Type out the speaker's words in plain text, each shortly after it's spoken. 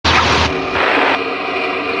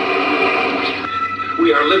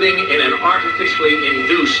living in an artificially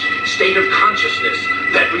induced state of consciousness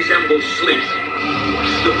that resembles sleep.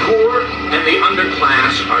 The poor and the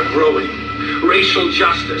underclass are growing. Racial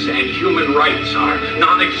justice and human rights are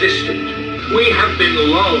non-existent. We have been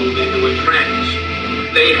lulled into a trance.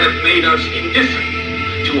 They have made us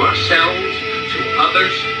indifferent to ourselves, to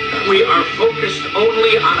others. We are focused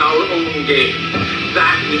only on our own gain.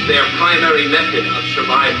 That is their primary method of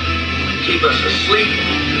survival. Keep us asleep,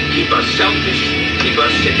 keep us selfish, keep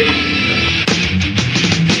us sedated.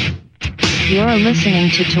 You're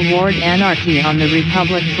listening to Toward Anarchy on the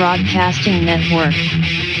Republic Broadcasting Network.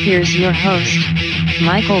 Here's your host,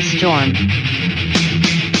 Michael Storm.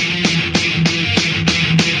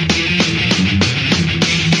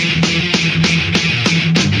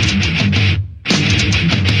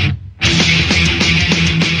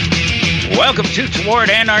 Welcome to Toward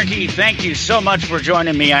Anarchy. Thank you so much for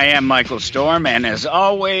joining me. I am Michael Storm, and as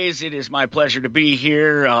always, it is my pleasure to be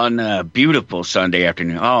here on a beautiful Sunday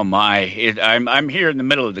afternoon. Oh my! I'm here in the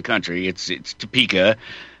middle of the country. It's Topeka,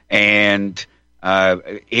 and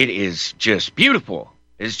it is just beautiful.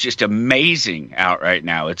 It's just amazing out right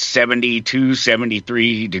now. It's 72,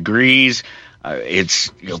 73 degrees.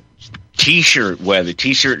 It's t-shirt weather,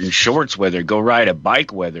 t-shirt and shorts weather. Go ride a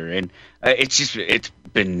bike weather, and it's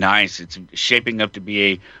been nice. It's shaping up to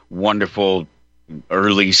be a wonderful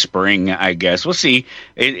early spring, I guess. We'll see.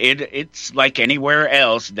 It's like anywhere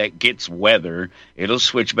else that gets weather. It'll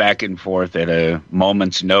switch back and forth at a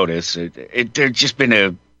moment's notice. There's just been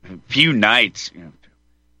a few nights,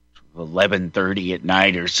 11:30 at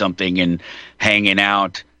night or something, and hanging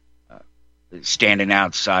out, standing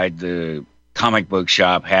outside the comic book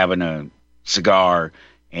shop, having a cigar,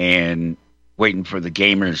 and waiting for the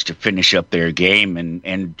gamers to finish up their game,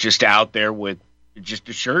 and just out there with just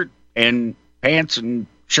a shirt and pants and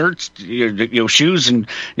shirts, shoes, and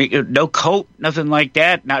no coat, nothing like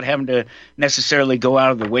that. Not having to necessarily go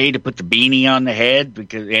out of the way to put the beanie on the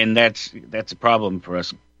head, and that's a problem for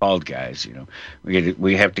us bald guys.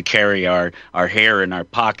 We have to carry our hair in our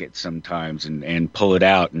pockets sometimes and pull it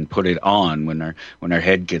out and put it on when our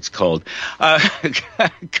head gets cold. Go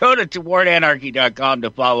to towardanarchy.com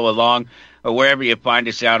to follow along. Or wherever you find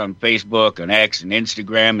us out on Facebook, on X, and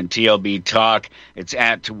Instagram, and TLB Talk. It's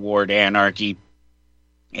at Toward Anarchy.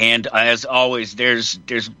 And as always, there's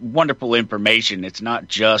wonderful information. It's not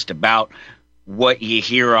just about what you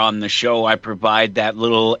hear on the show. I provide that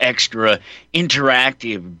little extra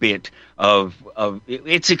interactive bit of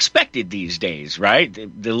it's expected these days, right?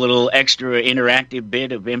 The little extra interactive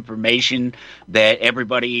bit of information that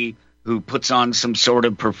everybody who puts on some sort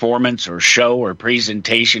of performance or show or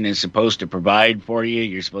presentation is supposed to provide for you.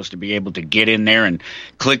 You're supposed to be able to get in there and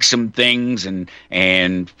click some things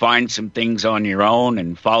and find some things on your own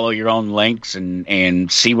and follow your own links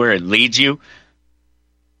and see where it leads you.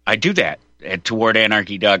 I do that at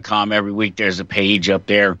towardanarchy.com. Every week there's a page up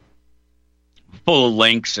there full of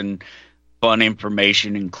links and fun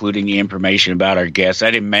information, including the information about our guests. I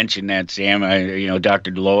didn't mention that, Sam.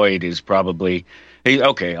 Dr. Lloyd is probably...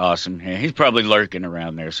 Okay, awesome. He's probably lurking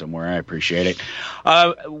around there somewhere. I appreciate it.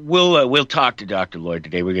 We'll talk to Dr. Lloyd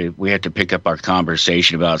today. We had to pick up our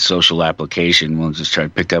conversation about social application. We'll just try to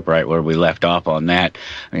pick up right where we left off on that.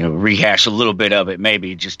 Rehash a little bit of it,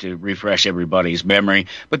 maybe just to refresh everybody's memory.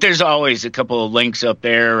 But there's always a couple of links up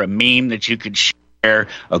there, a meme that you could share,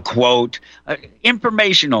 a quote,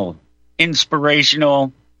 informational,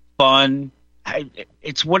 inspirational, fun.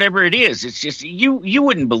 It's whatever it is. It's just you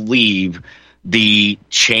wouldn't believe the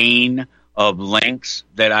chain of links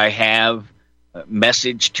that I have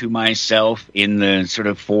messaged to myself in the sort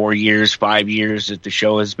of 4 years, 5 years that the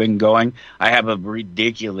show has been going. I have a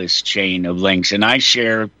ridiculous chain of links, and I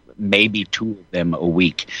share maybe 2 of them a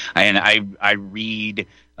week. And I read,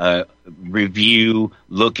 review,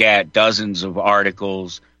 look at dozens of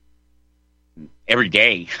articles every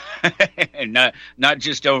day, and not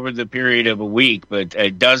just over the period of a week, but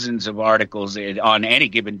dozens of articles on any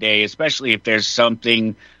given day, especially if there's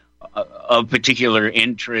something of particular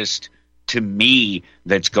interest to me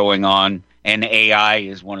that's going on. And AI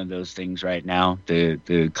is one of those things right now,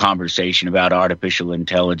 the conversation about artificial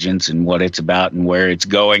intelligence and what it's about and where it's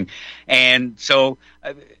going. And so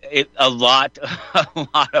a lot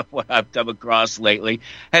of what I've come across lately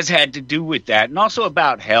has had to do with that, and also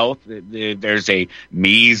about health. There's a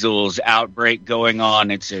measles outbreak going on.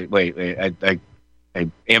 I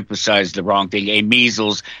emphasized the wrong thing. A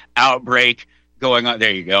measles outbreak going on.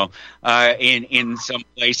 There you go. In some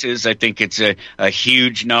places, I think it's a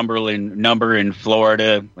huge number in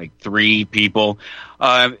Florida, like 3 people.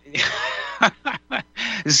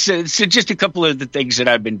 So just a couple of the things that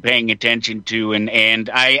I've been paying attention to, and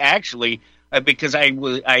I actually because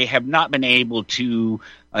I have not been able to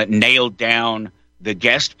nail down the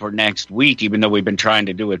guest for next week, even though we've been trying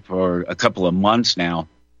to do it for a couple of months now.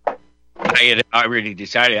 I had already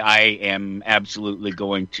decided I am absolutely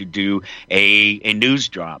going to do a news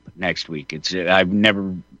drop next week. I've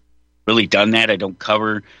never really done that. I don't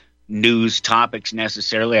cover news topics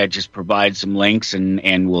necessarily. I just provide some links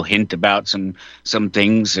and will hint about some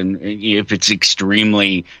things. And if it's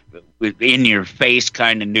extremely in your face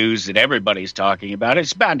kind of news that everybody's talking about,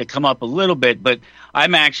 it's bound to come up a little bit. But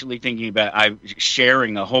I'm actually thinking about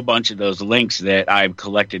sharing a whole bunch of those links that I've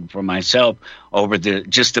collected for myself over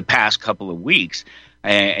just the past couple of weeks,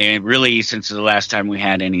 and really since the last time we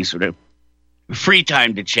had any sort of free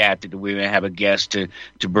time to chat, that we have a guest to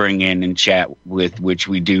bring in and chat with, which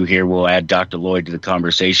we do here. We'll add Dr. Lloyd to the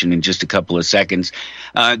conversation in just a couple of seconds.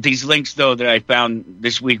 These links, though, that I found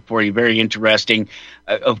this week for you, very interesting.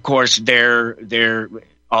 Of course, they're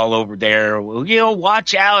all over there. Well,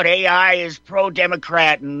 watch out. AI is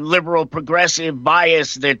pro-Democrat and liberal progressive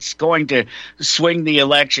bias that's going to swing the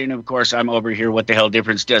election. Of course, I'm over here. What the hell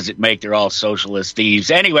difference does it make? They're all socialist thieves.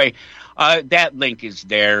 Anyway, that link is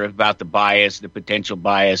there about the bias, the potential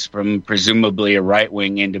bias from presumably a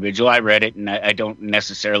right-wing individual. I read it, and I don't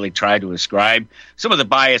necessarily try to ascribe. Some of the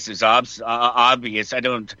bias is obvious.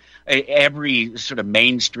 Every sort of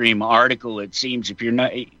mainstream article, it seems, if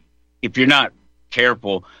you're not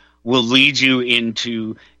careful, will lead you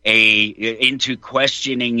into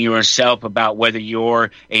questioning yourself about whether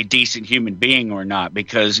you're a decent human being or not,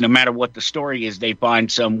 because no matter what the story is, they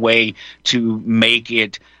find some way to make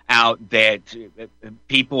it out that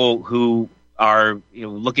people who are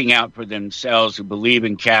looking out for themselves, who believe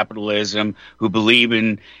in capitalism, who believe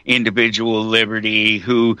in individual liberty,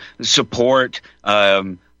 who support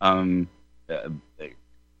trad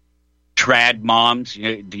moms.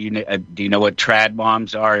 Do you know what trad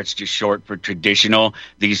moms are? It's just short for traditional.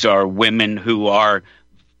 These are women who are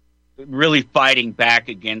really fighting back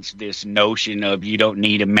against this notion of you don't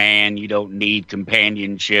need a man, you don't need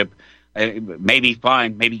companionship. Maybe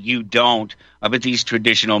fine, maybe you don't. But these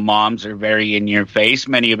traditional moms are very in your face.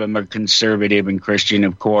 Many of them are conservative and Christian,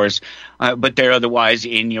 of course, but they're otherwise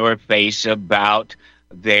in your face about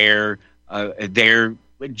their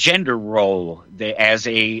gender role as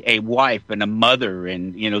a wife and a mother,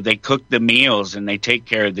 and they cook the meals and they take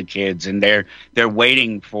care of the kids, and they're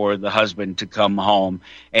waiting for the husband to come home,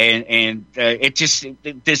 and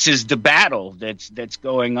this is the battle that's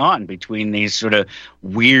going on between these sort of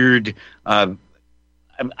weird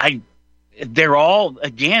they're all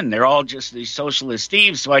just these socialist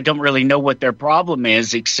thieves, so I don't really know what their problem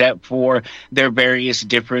is, except for their various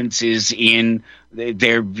differences in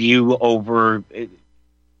their view over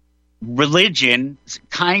religion,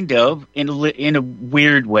 kind of, in a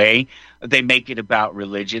weird way. They make it about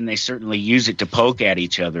religion. They certainly use it to poke at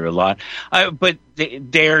each other a lot. But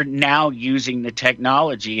they're now using the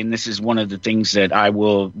technology, and this is one of the things that I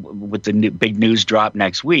will, with the big news drop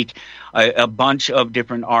next week, a bunch of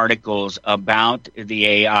different articles about the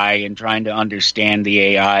AI and trying to understand the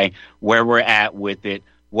AI, where we're at with it,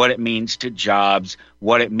 what it means to jobs,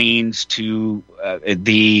 what it means to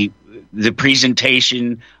the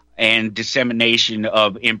presentation and dissemination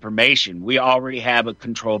of information. We already have a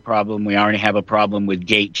control problem. We already have a problem with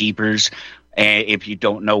gatekeepers. If you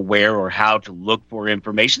don't know where or how to look for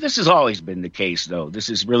information, this has always been the case, though.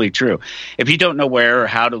 This is really true. If you don't know where or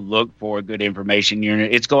how to look for good information,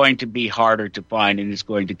 it's going to be harder to find, and it's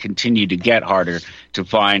going to continue to get harder to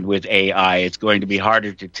find with AI. It's going to be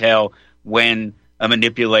harder to tell when a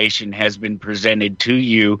manipulation has been presented to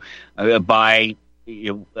you by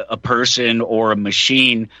a person or a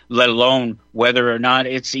machine, let alone whether or not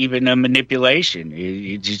it's even a manipulation.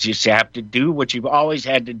 You just have to do what you've always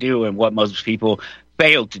had to do, and what most people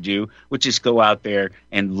fail to do, which is go out there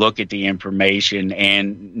and look at the information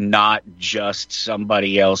and not just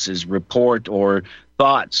somebody else's report or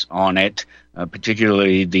thoughts on it,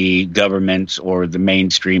 particularly the governments or the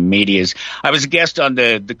mainstream medias. I was a guest on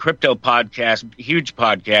the crypto podcast, huge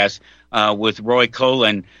podcast, with Roy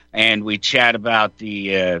Colin, and we chat about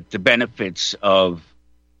the benefits of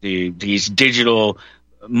these digital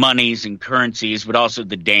monies and currencies, but also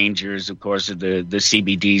the dangers, of course, of the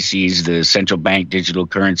CBDCs, the central bank digital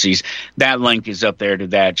currencies. That link is up there to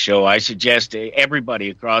that show. I suggest everybody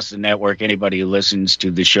across the network, anybody who listens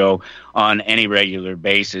to the show on any regular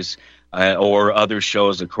basis, or other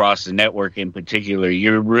shows across the network in particular,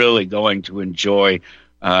 you're really going to enjoy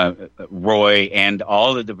Roy and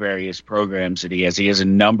all of the various programs that he has. He has a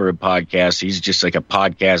number of podcasts. He's just like a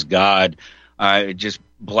podcast god, just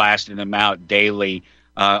blasting them out daily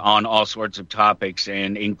on all sorts of topics,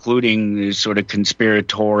 and including sort of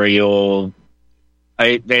conspiratorial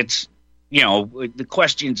That's, the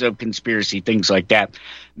questions of conspiracy, things like that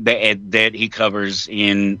he covers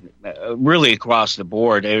in really across the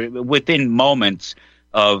board. Within moments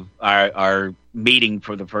of our meeting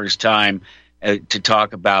for the first time to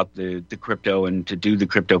talk about the crypto and to do the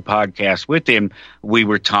crypto podcast with him, we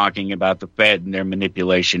were talking about the Fed and their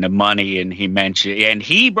manipulation of money, and he mentioned, and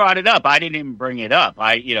he brought it up. I didn't even bring it up.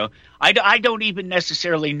 I don't even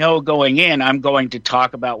necessarily know going in. I'm going to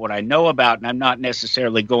talk about what I know about, and I'm not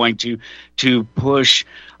necessarily going to push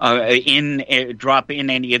drop in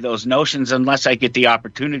any of those notions unless I get the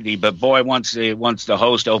opportunity. But boy, once the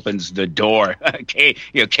host opens the door,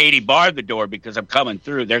 Katie barred the door because I'm coming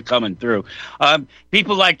through. They're coming through.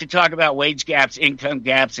 People like to talk about wage gaps, income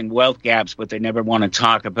gaps, and wealth gaps, but they never want to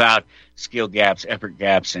talk about skill gaps, effort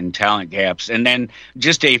gaps, and talent gaps. And then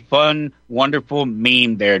just a fun, wonderful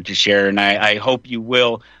meme there to share, and I hope you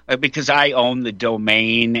will, because I own the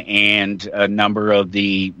domain and a number of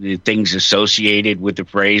the things associated with the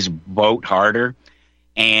phrase "vote harder."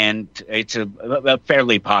 And it's a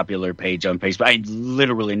fairly popular page on Facebook. I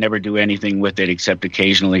literally never do anything with it except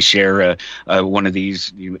occasionally share one of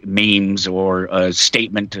these memes or a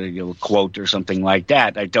statement, a quote or something like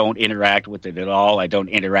that. I don't interact with it at all. I don't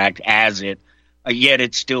interact as it. Yet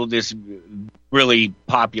it's still this really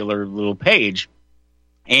popular little page.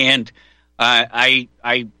 And I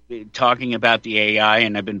talking about the AI,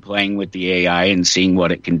 and I've been playing with the AI and seeing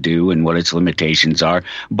what it can do and what its limitations are,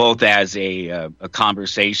 both as a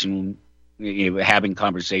conversation, having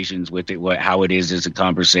conversations with it, how it is as a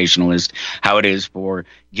conversationalist, how it is for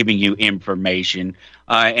giving you information,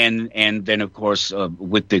 and then of course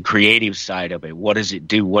with the creative side of it. What does it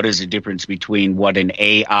do? What is the difference between what an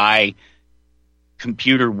AI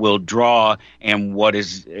computer will draw and what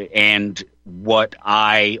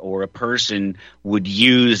I or a person would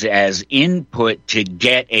use as input to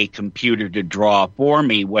get a computer to draw for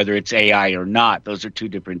me, whether it's AI or not? Those are two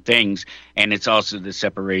different things. And it's also the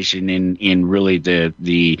separation in really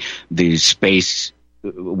the space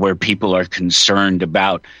where people are concerned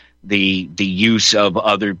about the use of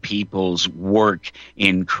other people's work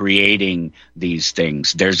in creating these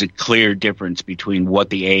things. There's a clear difference between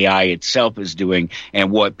what the AI itself is doing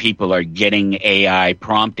and what people are getting AI,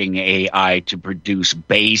 prompting AI to produce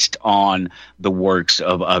based on the works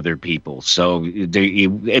of other people. So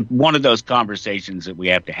one of those conversations that we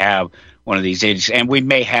have to have one of these days, and we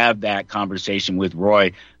may have that conversation with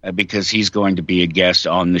Roy because he's going to be a guest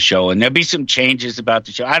on the show, and there'll be some changes about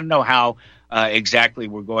the show. I don't know how exactly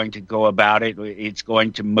we're going to go about it. It's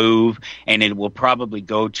going to move, and it will probably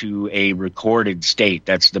go to a recorded state.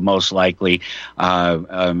 That's the most likely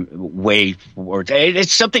way forward.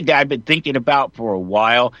 It's something that I've been thinking about for a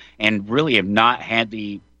while and really have not had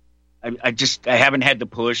I haven't had the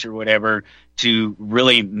push or whatever to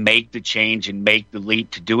really make the change and make the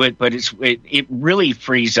leap to do it. But it really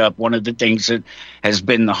frees up. One of the things that has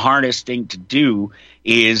been the hardest thing to do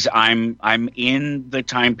is I'm in the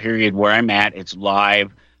time period where I'm at. It's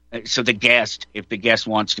live. So if the guest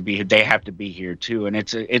wants to be here, they have to be here too. And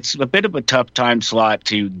it's a bit of a tough time slot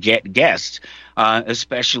to get guests,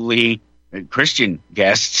 especially Christian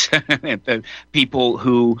guests, people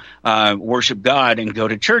who worship God and go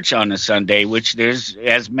to church on a Sunday, which there's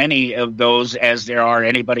as many of those as there are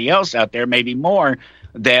anybody else out there, maybe more,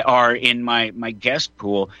 that are in my guest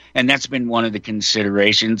pool. And that's been one of the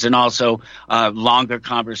considerations. And also longer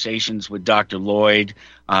conversations with Dr. Lloyd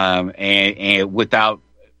and without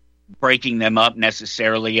breaking them up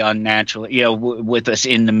necessarily unnaturally, with us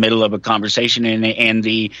in the middle of a conversation and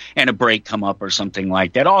a break come up or something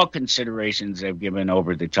like that. All considerations I've given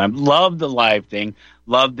over the time. Love the live thing.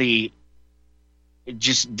 Love the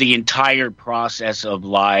entire process of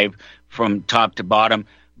live from top to bottom.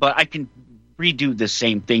 But I can redo the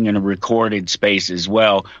same thing in a recorded space as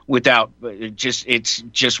well without it's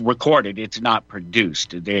just recorded. It's not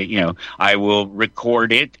produced. I will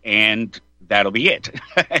record it and that'll be it.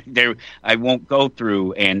 I won't go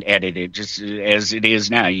through and edit it just as it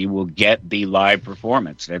is now. You will get the live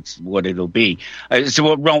performance. That's what it'll be.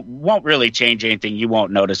 So it won't really change anything. You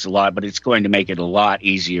won't notice a lot, but it's going to make it a lot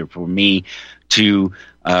easier for me to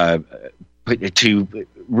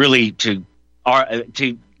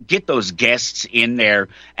get those guests in there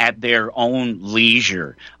at their own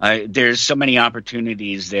leisure. There's so many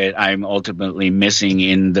opportunities that I'm ultimately missing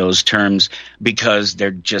in those terms because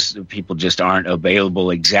people just aren't available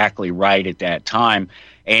exactly right at that time.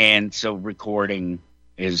 And so recording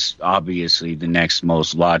is obviously the next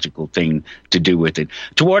most logical thing to do with it.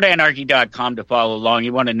 TowardAnarchy.com to follow along.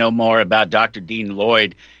 You want to know more about Dr. Dean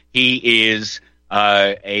Lloyd. He is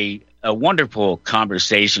a wonderful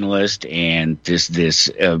conversationalist and this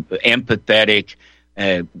empathetic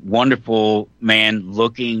a wonderful man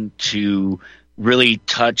looking to really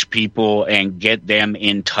touch people and get them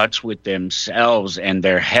in touch with themselves and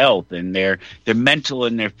their health and their mental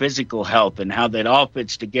and their physical health and how that all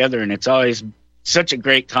fits together. And it's always such a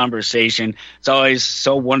great conversation. It's always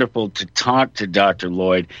so wonderful to talk to Dr.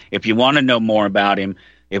 Lloyd. If you want to know more about him,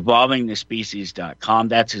 evolvingthespecies.com.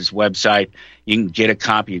 That's his website. You can get a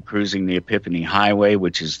copy of Cruising the Epiphany Highway,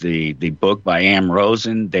 which is the book by Am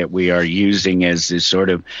Rosen that we are using as this sort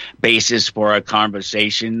of basis for our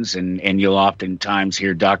conversations. And you'll oftentimes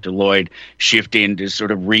hear Dr. Lloyd shift into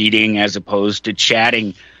sort of reading as opposed to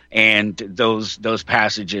chatting. And those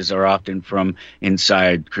passages are often from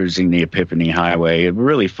inside Cruising the Epiphany Highway. A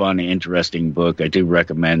really fun, interesting book. I do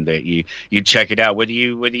recommend that you check it out. Whether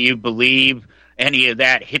you believe any of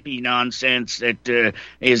that hippie nonsense that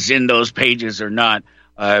is in those pages or not,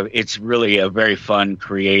 it's really a very fun,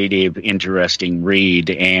 creative, interesting read.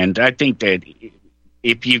 And I think that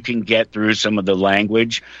if you can get through some of the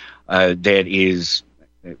language that is,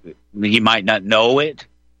 you might not know it.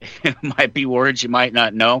 It might be words you might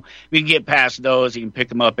not know. You can get past those. You can pick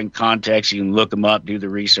them up in context. You can look them up, do the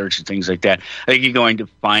research and things like that. I think you're going to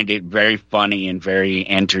find it very funny and very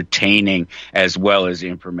entertaining as well as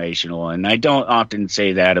informational. And I don't often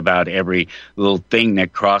say that about every little thing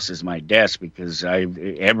that crosses my desk because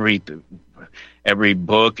every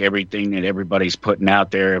book, everything that everybody's putting out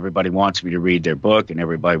there, everybody wants me to read their book and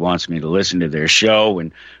everybody wants me to listen to their show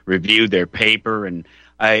and review their paper. And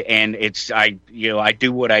I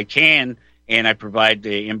do what I can, and I provide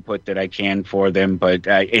the input that I can for them. But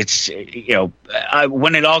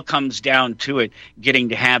when it all comes down to it, getting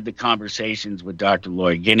to have the conversations with Dr.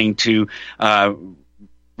 Lloyd, getting to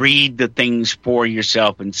read the things for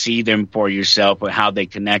yourself and see them for yourself, how they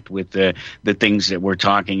connect with the things that we're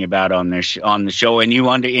talking about on the show, and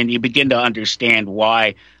you begin to understand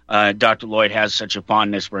why. Dr. Lloyd has such a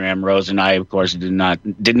fondness for Am Rosen. I, of course, did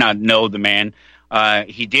not know the man.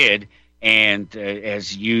 He did, and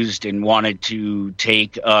has used and wanted to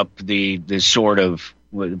take up the sort of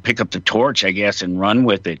pick up the torch, I guess, and run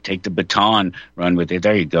with it. Take the baton, run with it.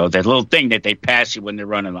 There you go. That little thing that they pass you when they're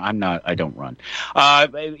running. I don't run.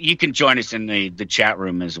 You can join us in the chat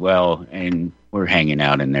room as well, and we're hanging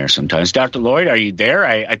out in there sometimes. Dr. Lloyd, are you there?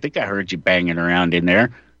 I think I heard you banging around in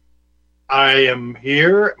there. I am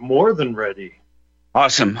here, more than ready.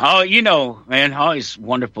 Awesome. Oh, man, always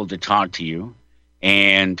wonderful to talk to you.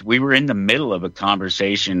 And we were in the middle of a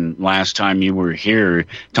conversation last time you were here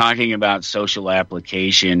talking about social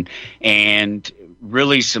application and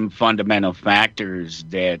really some fundamental factors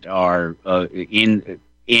that are in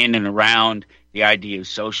and around the idea of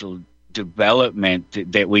social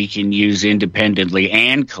development that we can use independently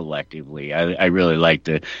and collectively. I really like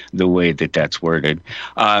the way that's worded,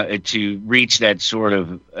 to reach that sort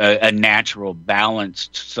of a natural,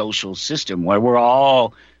 balanced social system where we're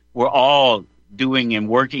all doing and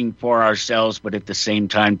working for ourselves, but at the same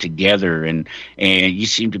time together. And you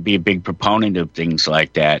seem to be a big proponent of things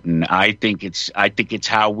like that. And I think it's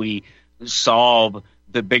how we solve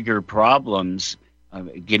the bigger problems,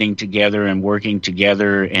 getting together and working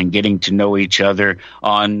together and getting to know each other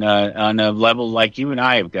on a level like you and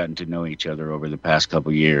I have gotten to know each other over the past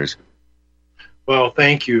couple of years. Well,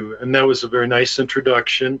 thank you. And that was a very nice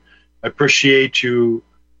introduction. I appreciate you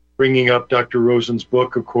bringing up Dr. Rosen's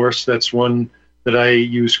book. Of course, that's one that I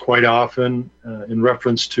use quite often in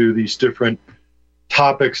reference to these different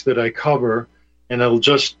topics that I cover. And I'll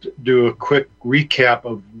just do a quick recap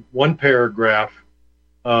of one paragraph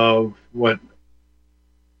of what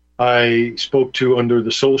I spoke to under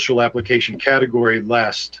the social application category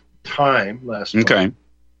last month.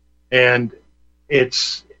 And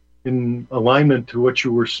it's in alignment to what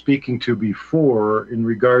you were speaking to before in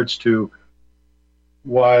regards to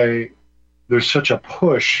why there's such a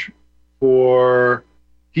push for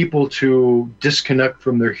people to disconnect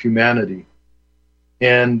from their humanity.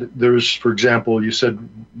 And there's, for example, you said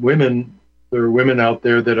there are women out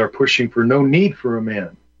there that are pushing for no need for a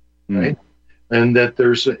man, right? And that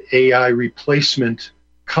there's an AI replacement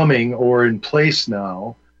coming or in place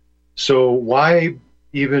now. So why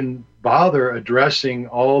even bother addressing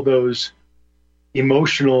all those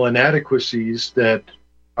emotional inadequacies that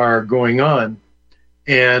are going on?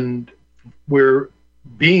 And we're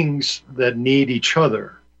beings that need each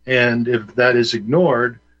other. And if that is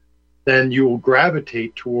ignored, then you will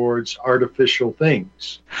gravitate towards artificial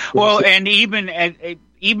things. Well, and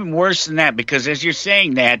even worse than that, because as you're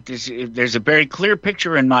saying that, there's a very clear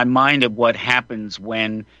picture in my mind of what happens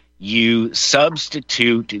when you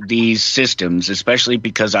substitute these systems, especially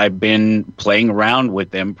because I've been playing around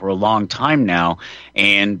with them for a long time now,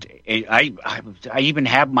 and I even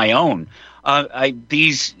have my own.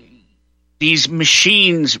 These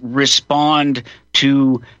machines respond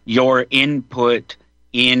to your input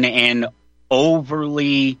in an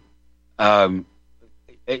overly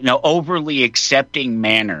overly accepting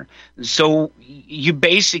manner. So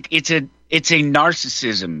it's a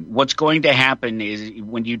narcissism. What's going to happen is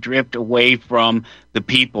when you drift away from the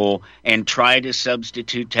people and try to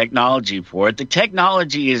substitute technology for it, the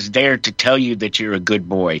technology is there to tell you that you're a good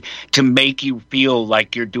boy, to make you feel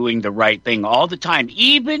like you're doing the right thing all the time.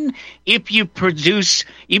 Even if you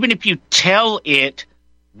tell it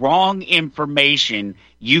wrong information,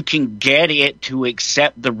 you can get it to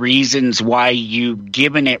accept the reasons why you've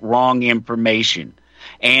given it wrong information.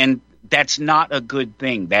 And that's not a good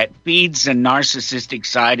thing. That feeds the narcissistic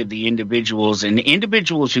side of the individuals, and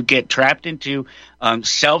individuals who get trapped into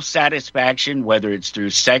self-satisfaction, whether it's through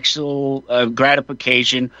sexual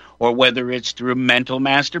gratification or whether it's through mental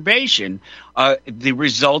masturbation. The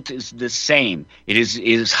result is the same. It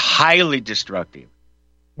is highly destructive.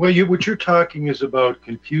 Well, what you're talking is about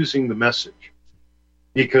confusing the message,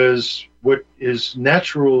 because what is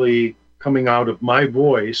naturally coming out of my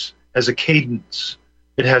voice has a cadence.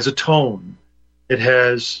 It has a tone. It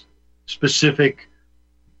has specific,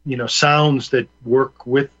 sounds that work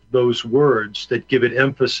with those words that give it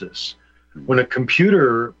emphasis. When a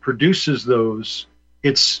computer produces those,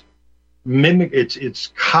 it's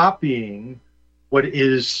copying what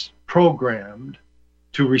is programmed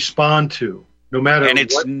to respond to, no matter. And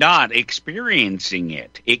it's not experiencing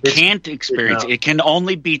it. It can't experience it. It can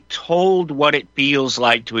only be told what it feels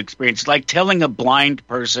like to experience. It's like telling a blind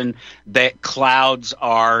person that clouds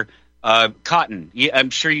are cotton.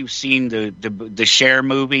 I'm sure you've seen the Cher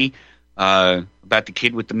movie about the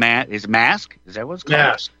kid with his mask. Is that what it's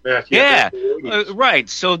called? Mask. Yeah. Right.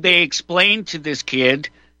 So they explain to this kid.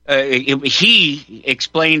 He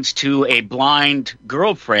explains to a blind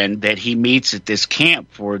girlfriend that he meets at this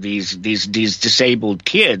camp for these disabled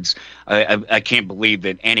kids. I can't believe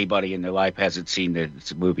that anybody in their life hasn't seen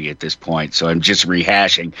this movie at this point, so I'm just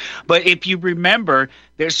rehashing. But if you remember,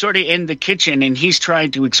 they're sort of in the kitchen, and he's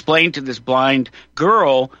trying to explain to this blind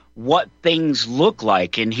girl what things look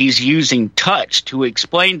like, and he's using touch to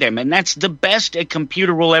explain them, and that's the best a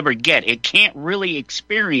computer will ever get. It can't really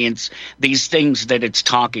experience these things that it's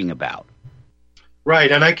talking about.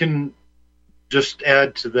 Right, and I can just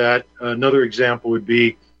add to that. Another example would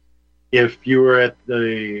be if you were at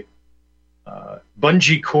the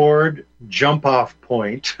bungee cord jump off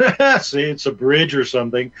point, say it's a bridge or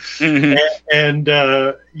something,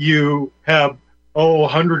 and you have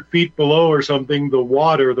 100 feet below or something, the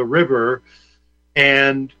water, the river.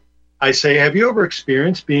 And I say, have you ever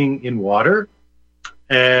experienced being in water?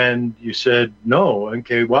 And you said, no.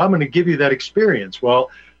 Okay, well, I'm going to give you that experience.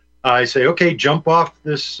 Well, I say, okay, jump off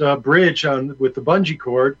this bridge with the bungee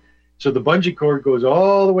cord. So the bungee cord goes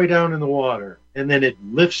all the way down in the water, and then it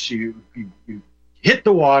lifts you. You hit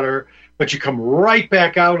the water, but you come right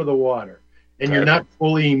back out of the water, and you're not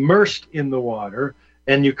fully immersed in the water.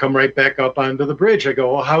 And you come right back up onto the bridge. I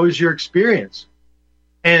go, well, how is your experience?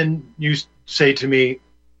 And you say to me,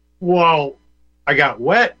 well, I got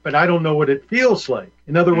wet, but I don't know what it feels like.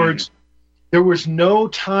 In other words, there was no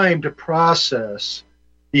time to process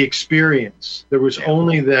the experience. There was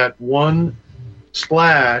only that one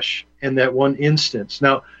splash and that one instance.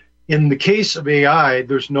 Now, in the case of AI,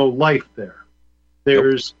 there's no life there. There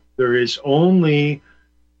is only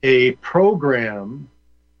a program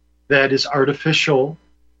that is artificial,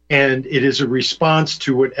 and it is a response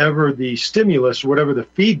to whatever the stimulus, whatever the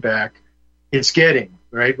feedback it's getting,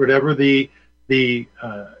 right? Whatever the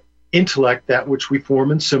intellect, that which we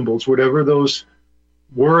form in symbols, whatever those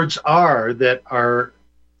words are that are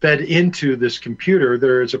fed into this computer,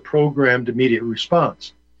 there is a programmed immediate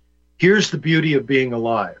response. Here's the beauty of being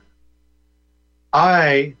alive.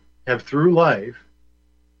 I have, through life,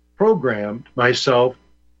 programmed myself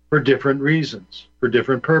for different reasons, for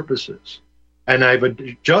different purposes. And I've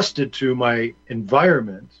adjusted to my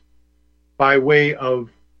environment by way of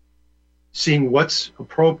seeing what's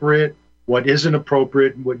appropriate, what isn't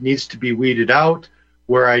appropriate, what needs to be weeded out,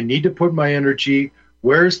 where I need to put my energy,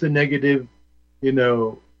 where's the negative,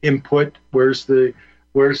 input, where's the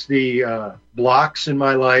blocks in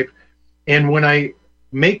my life. And when I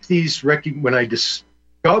make these, when I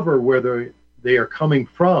discover where they are coming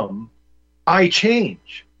from, I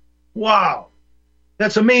change. Wow,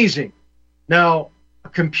 that's amazing. Now, a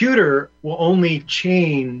computer will only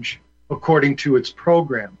change according to its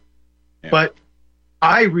program. Yeah. But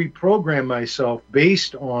I reprogram myself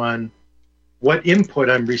based on what input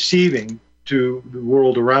I'm receiving to the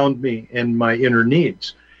world around me and my inner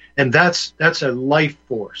needs. And that's a life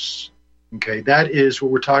force. Okay, that is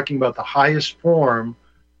what we're talking about, the highest form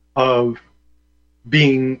of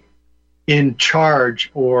being in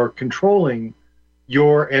charge or controlling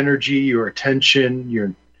your energy, your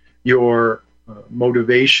attention, your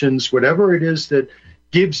motivations, whatever it is that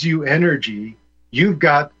gives you energy. You've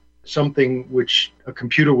got something which a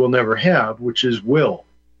computer will never have, which is will.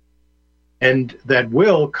 And that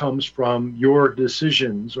will comes from your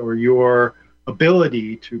decisions or your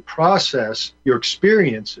ability to process your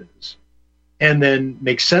experiences and then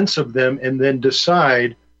make sense of them and then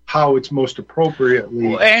decide how it's most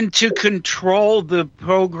appropriately. And to control the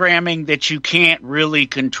programming that you can't really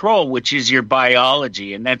control, which is your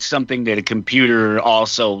biology. And that's something that a computer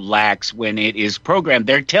also lacks when it is programmed.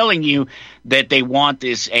 They're telling you that they want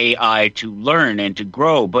this AI to learn and to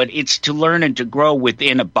grow, but it's to learn and to grow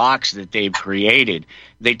within a box that they've created.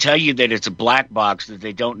 They tell you that it's a black box, that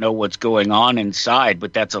they don't know what's going on inside,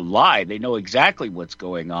 but that's a lie. They know exactly what's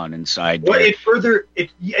going on inside. Well, it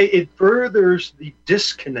furthers the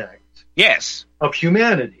disconnect. Yes. Of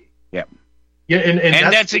humanity. Yeah. Yeah,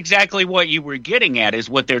 and that's exactly what you were getting at, is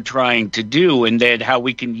what they're trying to do, and that how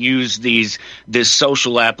we can use this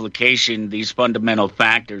social application, these fundamental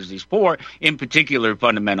factors, these four in particular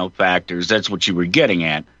fundamental factors. That's what you were getting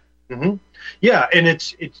at. Mm-hmm. Yeah, and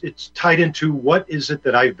it's tied into what is it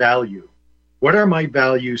that I value? What are my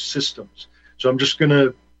value systems? So I'm just going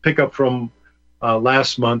to pick up from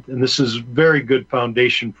last month, and this is very good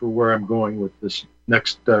foundation for where I'm going with this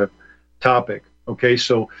next topic. Okay,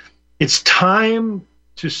 so it's time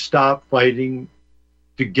to stop fighting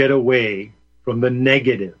to get away from the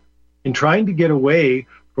negative and trying to get away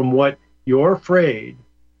from what you're afraid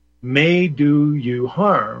may do you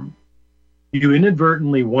harm. You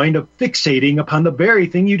inadvertently wind up fixating upon the very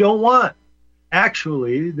thing you don't want.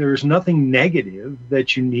 Actually, there's nothing negative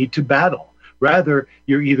that you need to battle. Rather,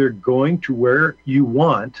 you're either going to where you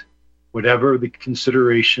want, whatever the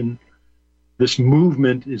consideration. This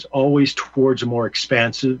movement is always towards a more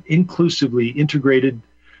expansive, inclusively integrated,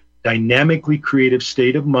 dynamically creative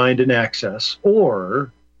state of mind and access,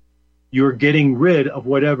 or you're getting rid of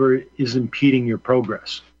whatever is impeding your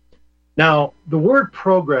progress. Now, the word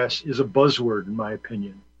progress is a buzzword, in my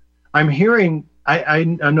opinion. I'm hearing, I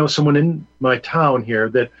know someone in my town here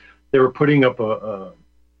that they were putting up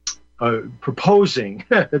proposing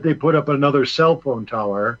that they put up another cell phone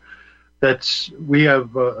tower. We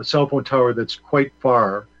have a cell phone tower that's quite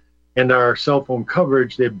far, and our cell phone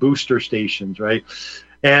coverage, they have booster stations, right?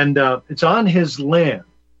 And it's on his land,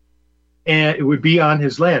 and it would be on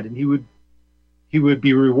his land, and he would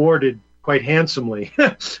be rewarded quite handsomely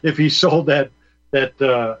if he sold that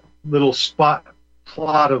little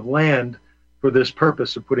plot of land for this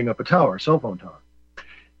purpose of putting up a tower, cell phone tower.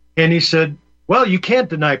 And he said, well, you can't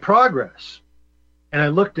deny progress. And I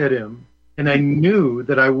looked at him, and I knew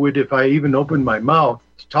that I would, if I even opened my mouth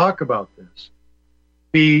to talk about this,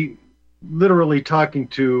 be literally talking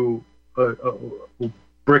to a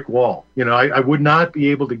brick wall. You know, I would not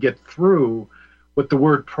be able to get through what the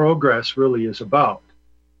word progress really is about.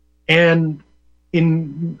 And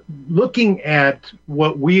in looking at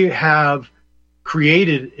what we have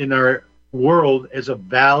created in our world as a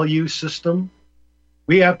value system,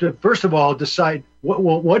 we have to, first of all, decide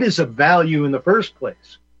what is a value in the first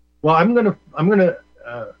place. Well, I'm gonna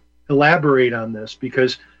elaborate on this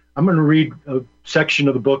because I'm going to read a section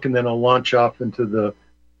of the book, and then I'll launch off into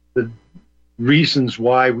the reasons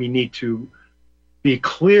why we need to be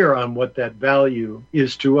clear on what that value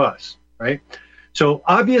is to us, right? So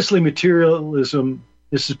obviously materialism,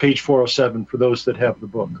 this is page 407 for those that have the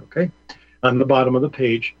book, okay? On the bottom of the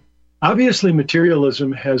page, obviously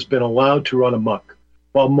materialism has been allowed to run amok,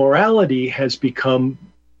 while morality has become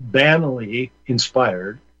banally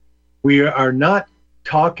inspired. We are not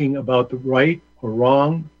talking about the right or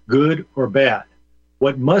wrong, good or bad.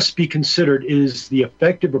 What must be considered is the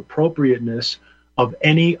effective appropriateness of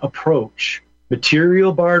any approach.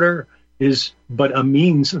 Material barter is but a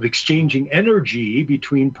means of exchanging energy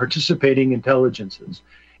between participating intelligences.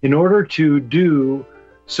 In order to do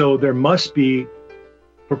so, there must be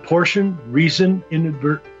proportion, reason,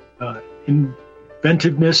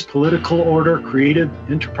 inventiveness, political order, creative,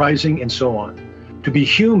 enterprising, and so on. To be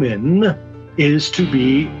human is to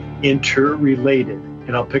be interrelated.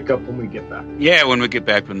 And I'll pick up when we get back. Yeah, when we get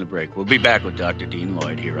back from the break. We'll be back with Dr. Dean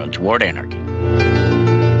Lloyd here on Toward Anarchy.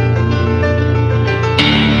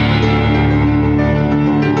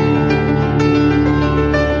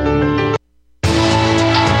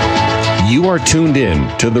 You are tuned in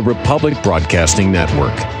to the Republic Broadcasting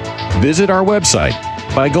Network. Visit our website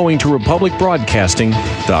by going to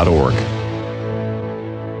republicbroadcasting.org.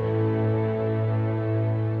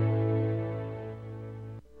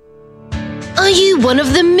 Are you one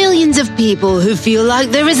of the millions of people who feel like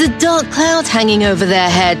there is a dark cloud hanging over their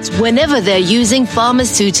heads whenever they're using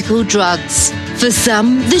pharmaceutical drugs? For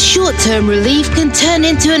some, the short-term relief can turn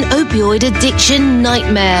into an opioid addiction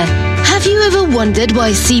nightmare. Have you ever wondered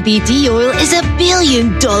why CBD oil is a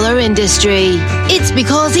billion-dollar industry? It's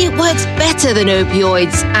because it works better than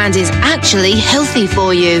opioids and is actually healthy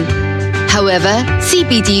for you. However,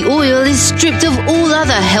 CBD oil is stripped of all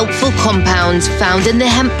other helpful compounds found in the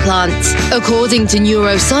hemp plant. According to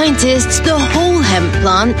neuroscientists, the whole hemp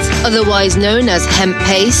plant, otherwise known as hemp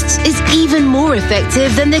paste, is even more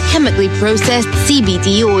effective than the chemically processed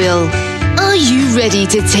CBD oil. Are you ready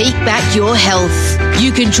to take back your health?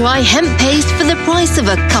 You can try hemp paste for the price of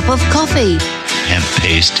a cup of coffee.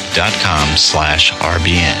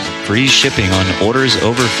 Hemppaste.com/RBN. Free shipping on orders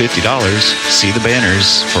over $50. See the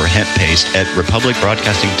banners for hemp paste at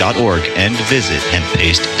republicbroadcasting.org and visit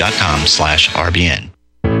hemppaste.com/RBN.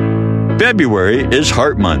 February is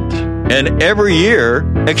Heart Month, and every year,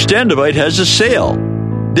 Extendivite has a sale.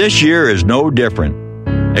 This year is no different.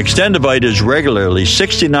 Extendivite is regularly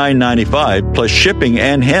 $69.95 plus shipping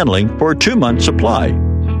and handling for a 2-month supply.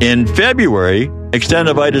 In February,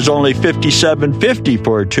 Extendivite is only $57.50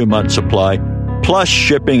 for a 2-month supply plus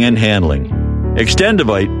shipping and handling.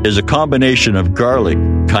 Extendivite is a combination of garlic,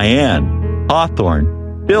 cayenne, hawthorn,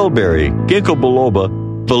 bilberry, ginkgo biloba,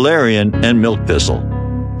 valerian, and milk thistle.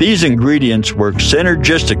 These ingredients work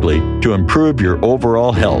synergistically to improve your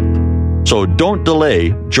overall health. So don't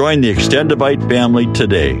delay. Join the Extendivite family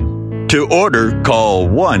today. To order, call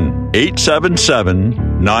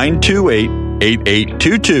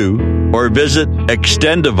 1-877-928-8822 or visit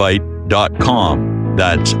extendivite.com.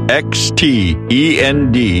 That's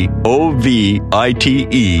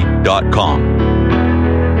XTENDOVITE.com.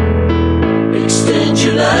 Extend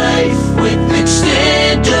your life with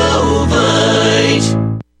Extendovite.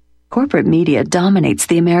 Corporate media dominates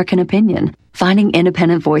the American opinion. Finding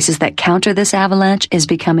independent voices that counter this avalanche is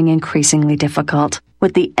becoming increasingly difficult.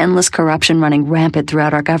 With the endless corruption running rampant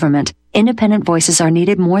throughout our government, independent voices are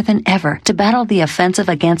needed more than ever to battle the offensive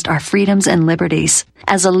against our freedoms and liberties.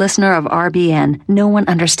 As a listener of RBN, no one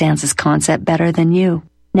understands this concept better than you.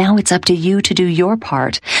 Now it's up to you to do your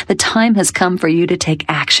part. The time has come for you to take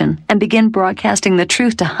action and begin broadcasting the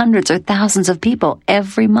truth to hundreds or thousands of people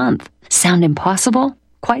every month. Sound impossible?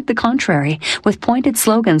 Quite the contrary. With pointed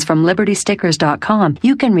slogans from LibertyStickers.com,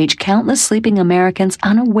 you can reach countless sleeping Americans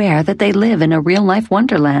unaware that they live in a real-life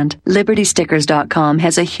wonderland. LibertyStickers.com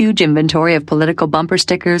has a huge inventory of political bumper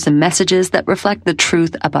stickers and messages that reflect the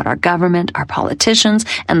truth about our government, our politicians,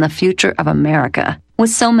 and the future of America.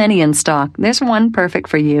 With so many in stock, there's one perfect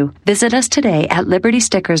for you. Visit us today at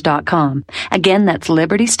LibertyStickers.com. Again, that's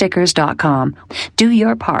LibertyStickers.com. Do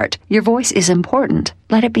your part. Your voice is important.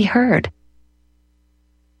 Let it be heard.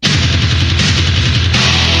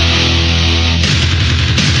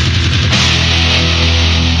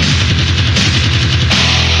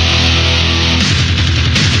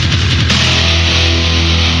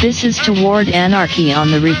 This is Toward Anarchy on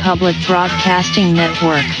the Republic Broadcasting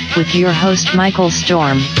Network, with your host Michael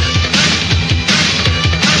Storm.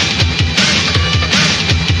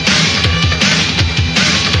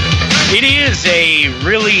 It is a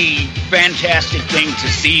really fantastic thing to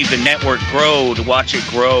see the network grow, to watch it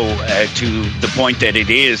grow to the point that it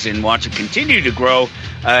is, and watch it continue to grow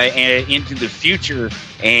into the future,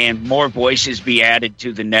 and more voices be added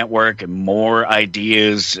to the network, and more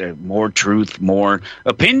ideas, more truth, more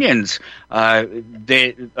opinions.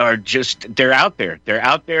 They are they're out there. They're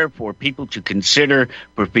out there for people to consider,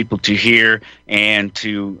 for people to hear, and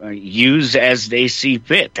to use as they see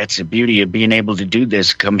fit. That's the beauty of being able to do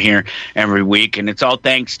this, come here every week. And it's all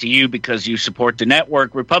thanks to you because you support the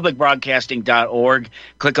network, republicbroadcasting.org.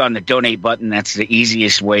 Click on the donate button. That's the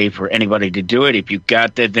easiest way for anybody to do it. If you've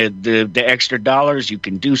got the extra dollars, you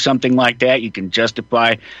can do something like that. You can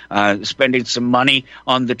justify spending some money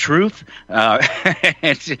on the truth.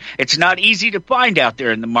 It's not easy to find out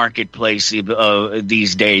there in the marketplace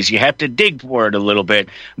these days. You have to dig for it a little bit,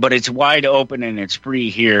 but it's wide open and it's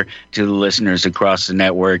free here to the listeners across the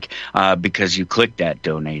network because you click that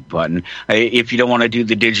donate button. If you don't want to do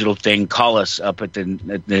the digital thing, call us up at the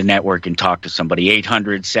network and talk to somebody.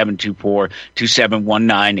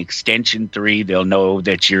 800-724-2719, extension 3. They'll know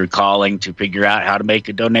that you're calling to figure out how to make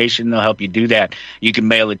a donation. They'll help you do that. You can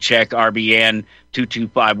mail a check, RBN,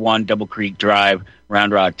 2251 Double Creek Drive,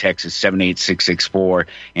 Round Rock, Texas 78664.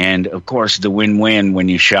 And of course, the win-win when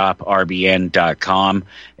you shop rbn.com.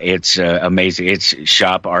 It's amazing. It's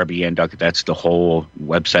shoprbn.com. That's the whole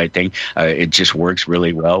website thing. It just works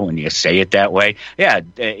really well when you say it that way. Yeah,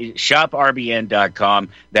 shoprbn.com.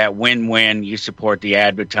 That win-win. You support the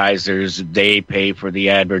advertisers. They pay for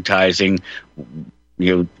the advertising.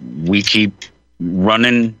 We keep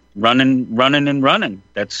running.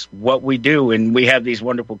 That's what we do, and we have these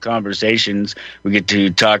wonderful conversations. We get to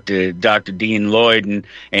talk to Dr. Dean Lloyd,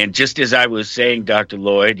 and just as I was saying, Dr.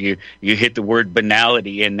 Lloyd, you hit the word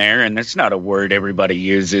banality in there, and that's not a word everybody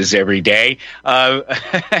uses every day.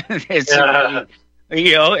 It's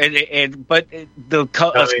but the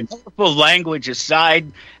colorful language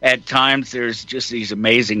aside, at times there's just these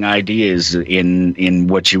amazing ideas in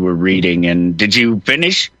what you were reading. And did you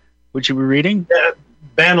finish what you were reading? Yeah.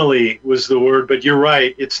 Banally was the word, but you're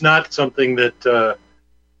right. It's not something that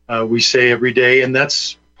we say every day, and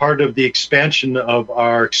that's part of the expansion of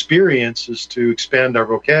our experience is to expand our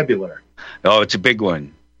vocabulary. Oh, it's a big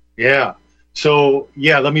one. Yeah. So,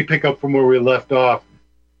 let me pick up from where we left off.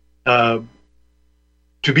 To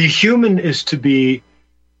be human is to be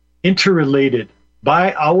interrelated.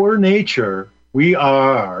 By our nature, we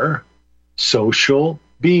are social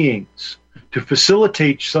beings. To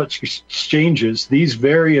facilitate such exchanges, these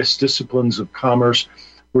various disciplines of commerce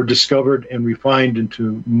were discovered and refined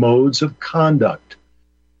into modes of conduct.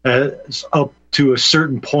 Up to a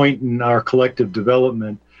certain point in our collective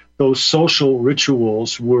development, those social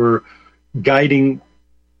rituals were the guiding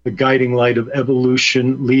light of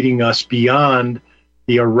evolution, leading us beyond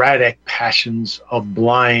the erratic passions of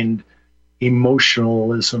blind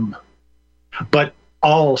emotionalism. But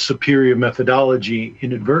all superior methodology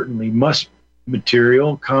inadvertently must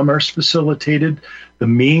material commerce facilitated the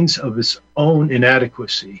means of its own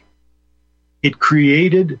inadequacy. It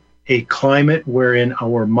created a climate wherein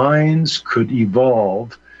our minds could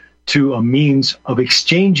evolve to a means of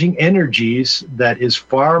exchanging energies that is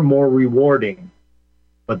far more rewarding.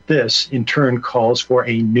 But this, in turn, calls for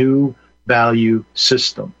a new value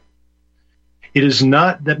system. It is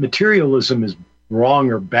not that materialism is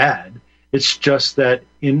wrong or bad. It's just that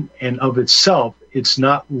in and of itself, it's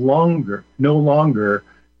no longer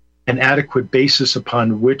an adequate basis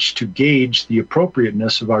upon which to gauge the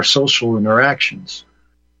appropriateness of our social interactions.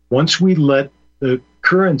 Once we let the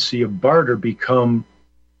currency of barter come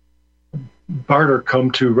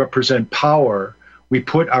to represent power, we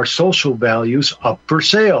put our social values up for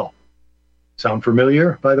sale. Sound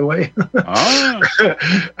familiar, by the way?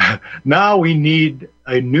 Now we need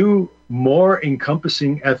a new, more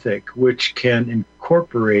encompassing ethic which can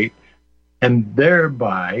incorporate and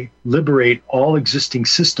thereby liberate all existing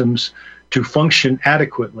systems to function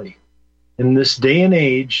adequately. In this day and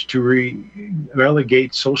age, to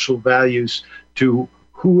relegate social values to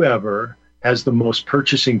whoever has the most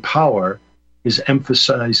purchasing power is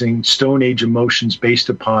emphasizing Stone Age emotions based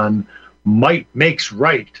upon might makes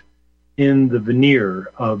right in the veneer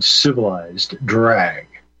of civilized drag.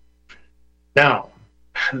 Now,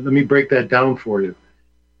 let me break that down for you.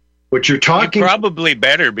 What you're talking... Probably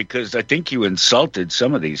better, because I think you insulted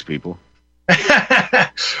some of these people.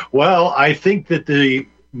 Well, I think that the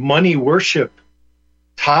money worship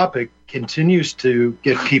topic continues to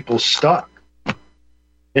get people stuck.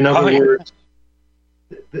 In other words,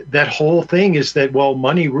 that whole thing is that, well,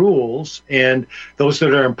 money rules, and those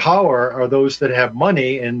that are in power are those that have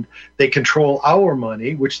money, and they control our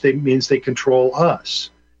money, which means they control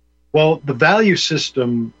us. Well, the value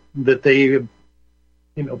system that they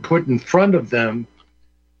put in front of them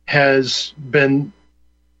has been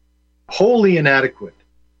wholly inadequate,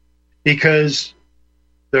 because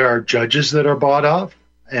there are judges that are bought off,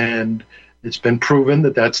 and it's been proven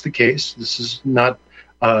that that's the case. This is not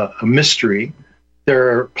a mystery.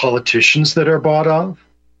 There are politicians that are bought off.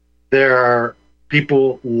 There are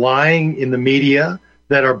people lying in the media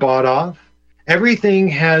that are bought off. Everything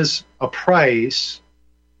has a price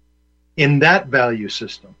in that value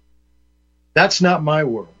system. That's not my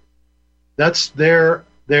world. That's their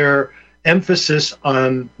emphasis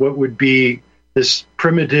on what would be this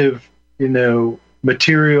primitive,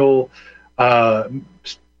 material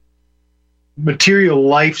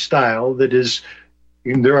lifestyle that is.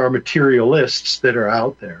 And there are materialists that are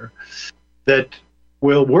out there that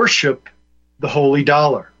will worship the holy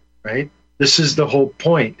dollar, right? This is the whole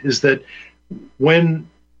point, is that when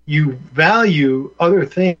you value other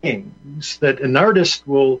things, that an artist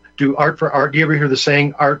will do art for art. Do you ever hear the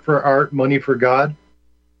saying, art for art, money for God?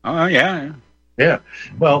 Oh, yeah. Yeah.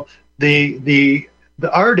 Well, the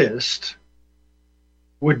artist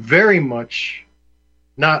would very much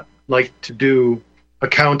not like to do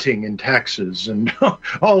accounting and taxes and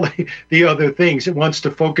all the other things. It wants to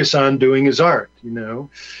focus on doing his art,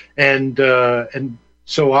 and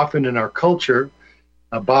so often in our culture,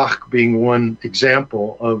 Bach being one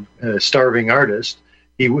example of a starving artist,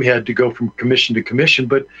 he had to go from commission to commission,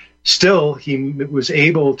 but still he was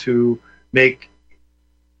able to make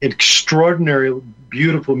extraordinary,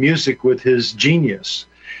 beautiful music with his genius.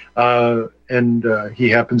 And he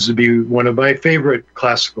happens to be one of my favorite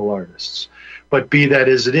classical artists. But be that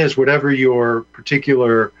as it is, whatever your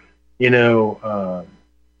particular,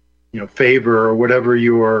 favor or whatever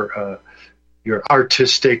your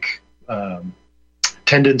artistic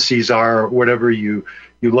tendencies are, whatever you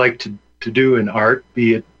like to do in art,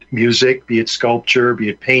 be it music, be it sculpture, be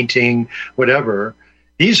it painting, whatever,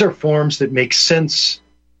 these are forms that make sense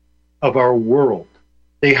of our world.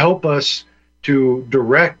 They help us to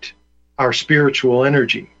direct our spiritual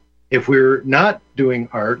energy. If we're not doing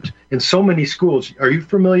art in so many schools, are you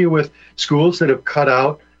familiar with schools that have cut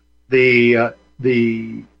out the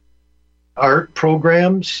art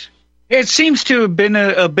programs? It seems to have been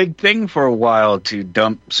a big thing for a while to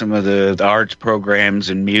dump some of the arts programs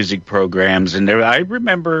and music programs. And I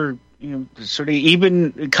remember, sort of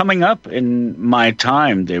even coming up in my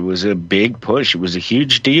time, there was a big push. It was a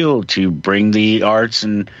huge deal to bring the arts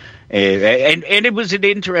and it was an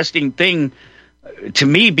interesting thing to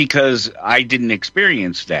me because I didn't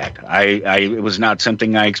experience that. It was not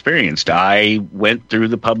something I experienced. I went through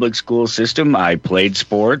the public school system. I played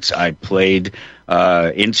sports. I played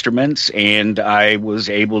instruments, and I was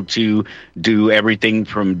able to do everything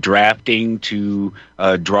from drafting to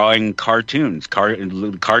drawing cartoons,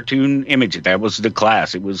 cartoon images. That was the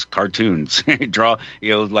class. It was cartoons. Draw,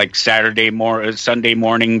 like Sunday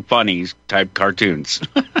morning funnies type cartoons.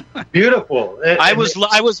 Beautiful. I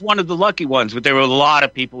was one of the lucky ones, but there were a lot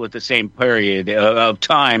of people at the same period of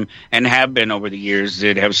time and have been over the years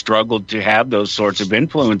that have struggled to have those sorts of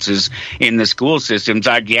influences in the school systems.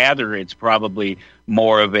 I gather it's probably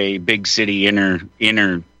more of a big city,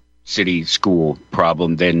 inner city school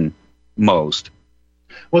problem than most.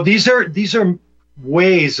 Well, these are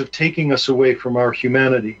ways of taking us away from our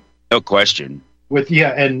humanity. No question.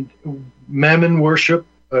 And mammon worship,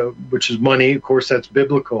 which is money, of course, that's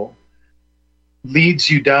biblical, leads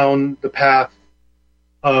you down the path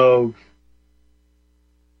of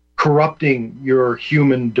corrupting your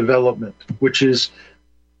human development, which is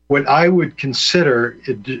what I would consider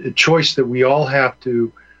a choice that we all have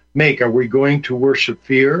to make. Are we going to worship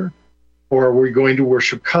fear, or are we going to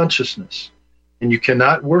worship consciousness? And you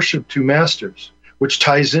cannot worship two masters, which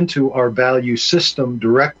ties into our value system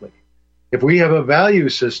directly. If we have a value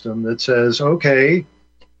system that says, okay,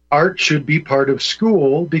 art should be part of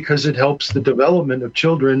school because it helps the development of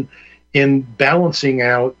children in balancing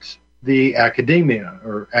out the academia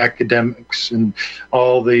or academics and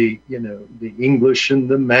all the English and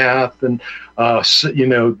the math and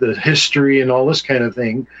the history and all this kind of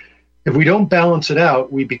thing. If we don't balance it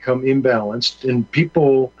out, we become imbalanced, and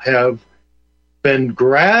people have been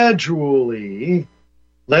gradually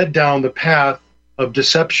led down the path of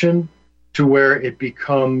deception to where it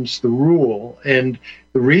becomes the rule. And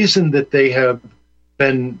the reason that they have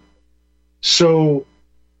been so,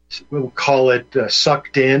 we'll call it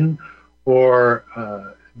sucked in, or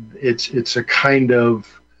it's a kind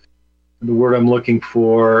of, the word I'm looking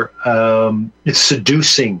for, it's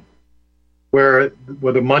seducing, where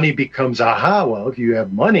the money becomes, well, if you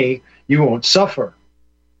have money, you won't suffer,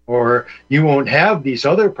 or you won't have these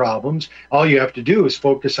other problems. All you have to do is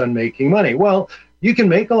focus on making money. Well, you can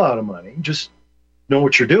make a lot of money, just know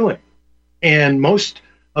what you're doing. And most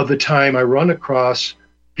of the time I run across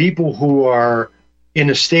people who are in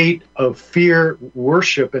a state of fear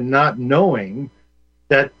worship and not knowing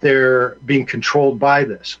that they're being controlled by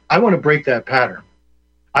this. I want to break that pattern.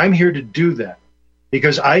 I'm here to do that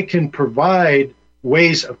because I can provide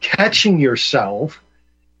ways of catching yourself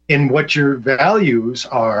in what your values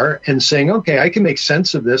are and saying, okay, I can make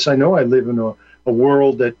sense of this. I know I live in a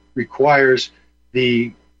world that requires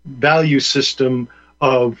the value system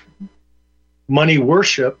of money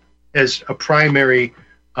worship as a primary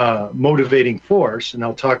motivating force, and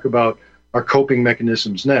I'll talk about our coping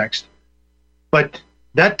mechanisms next. But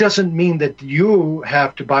that doesn't mean that you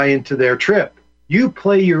have to buy into their trip. You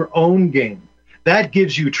play your own game. That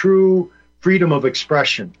gives you true freedom of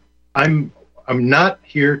expression. I'm not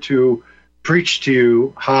here to preach to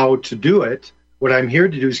you how to do it. What I'm here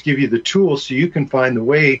to do is give you the tools so you can find the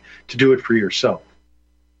way to do it for yourself.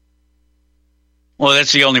 Well,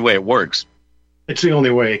 that's the only way it works. It's the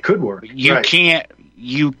only way it could work.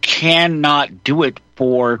 You cannot do it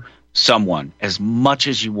for someone as much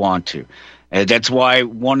as you want to. That's why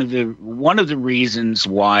one of the reasons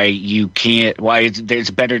why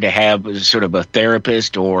it's better to have sort of a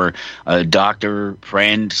therapist or a doctor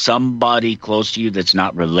friend, somebody close to you that's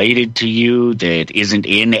not related to you, that isn't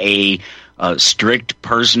in a strict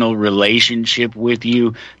personal relationship with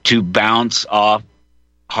you, to bounce off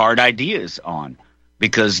hard ideas on.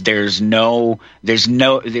 Because there's no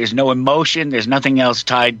emotion, there's nothing else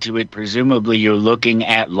tied to it. Presumably, you're looking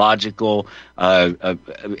at logical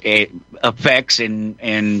effects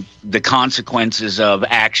and the consequences of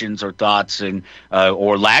actions or thoughts and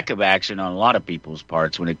or lack of action on a lot of people's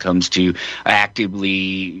parts when it comes to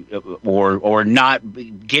actively or not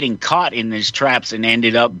getting caught in these traps and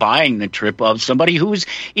ended up buying the trip of somebody who's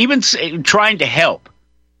even trying to help.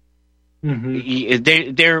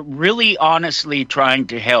 Mm-hmm. They're really honestly trying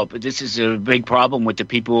to help. This is a big problem with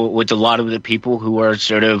a lot of the people who are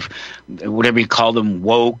sort of, whatever you call them,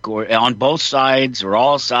 woke, or on both sides or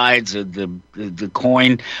all sides of the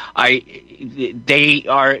coin.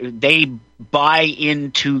 They buy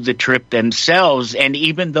into the trip themselves, and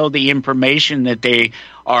even though the information that they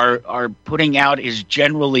are putting out is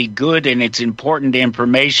generally good and it's important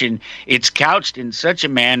information, it's couched in such a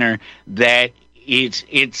manner that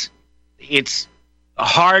it's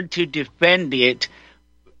hard to defend it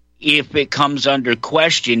if it comes under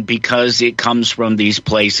question, because it comes from these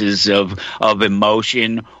places of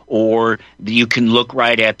emotion, or you can look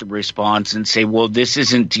right at the response and say, well, this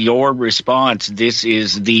isn't your response. This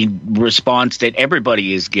is the response that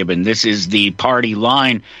everybody is given. This is the party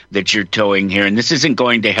line that you're towing here, and this isn't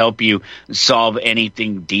going to help you solve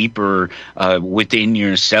anything deeper within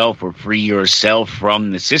yourself or free yourself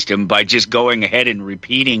from the system by just going ahead and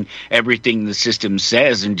repeating everything the system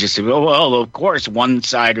says and just say, oh, well, of course, one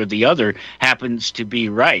side or the other happens to be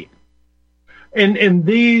right. And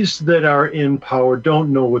these that are in power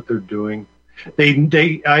don't know what they're doing.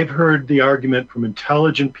 I've heard the argument from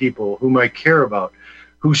intelligent people whom I care about,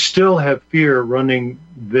 who still have fear running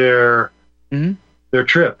their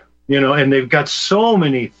trip, and they've got so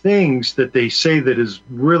many things that they say that is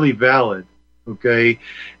really valid. Okay.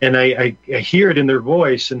 And I hear it in their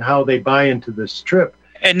voice and how they buy into this trip.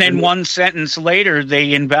 And then one sentence later,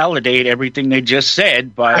 they invalidate everything they just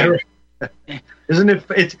said by... Isn't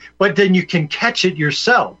it? But then you can catch it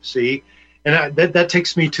yourself, see? And that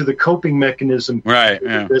takes me to the coping mechanism. Right.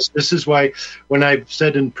 Yeah. This is why when I've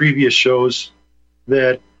said in previous shows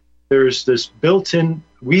that there's this built-in,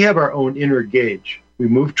 we have our own inner gauge. We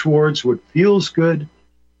move towards what feels good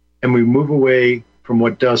and we move away from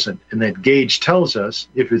what doesn't. And that gauge tells us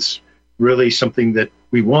if it's really something that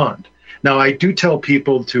we want. Now, I do tell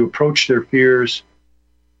people to approach their fears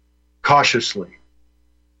cautiously.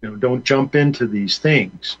 Don't jump into these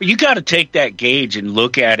things. You got to take that gauge and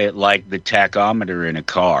look at it like the tachometer in a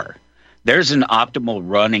car. There's an optimal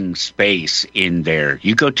running space in there.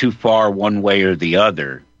 You go too far one way or the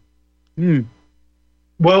other.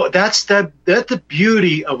 Well, that's the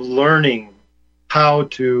beauty of learning how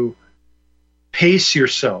to pace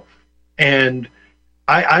yourself. And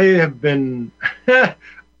I have been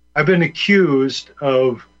I've been accused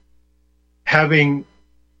of having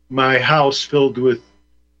my house filled with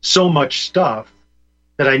so much stuff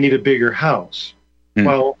that I need a bigger house.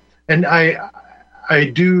 Well, and I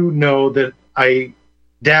do know that I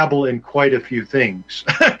dabble in quite a few things.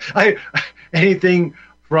 Anything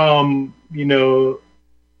from,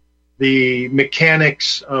 the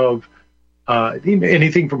mechanics of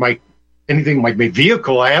anything like my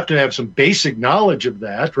vehicle, I have to have some basic knowledge of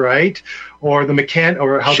that, right? Or the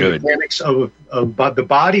mechanics of the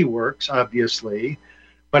body works, obviously.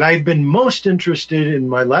 But I've been most interested in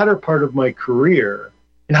my latter part of my career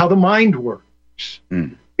in how the mind works.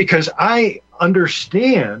 Because I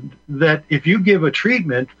understand that if you give a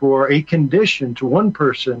treatment for a condition to one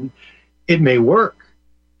person, it may work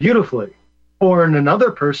beautifully. Or in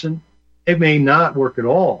another person, it may not work at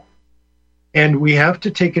all. And we have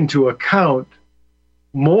to take into account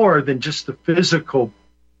more than just the physical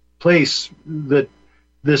place that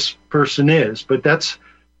this person is. But that's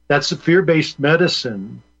a fear-based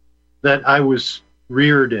medicine that I was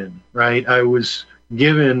reared in, right? I was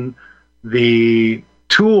given the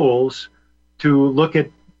tools to look at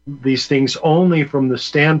these things only from the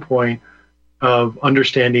standpoint of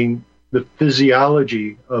understanding the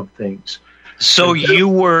physiology of things. So you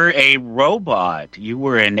were a robot. You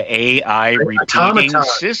were an AI repeating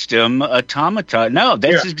system, automaton. No,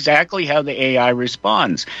 that's exactly how the AI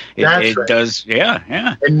responds. It right. does,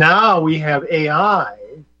 yeah. And now we have AI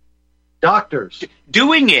doctors.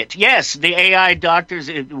 Doing it, yes. The AI doctors,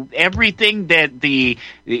 everything that we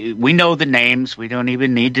know the names, we don't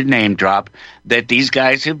even need to name drop, that these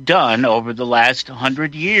guys have done over the last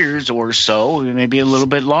 100 years or so, maybe a little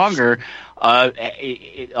bit longer.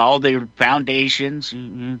 All their foundations,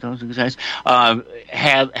 those guys,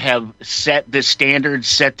 have set the standards,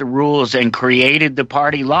 set the rules, and created the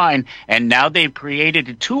party line. And now they've created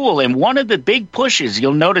a tool. And one of the big pushes,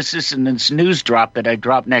 you'll notice this in this news drop that I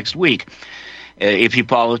drop next week, if you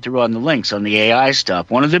follow through on the links on the AI stuff.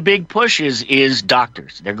 One of the big pushes is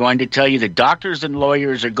doctors. They're going to tell you that doctors and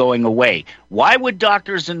lawyers are going away. Why would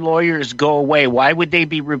doctors and lawyers go away? Why would they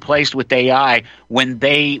be replaced with AI when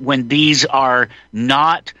these are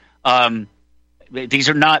not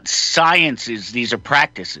sciences, these are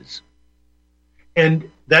practices? And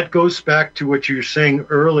that goes back to what you were saying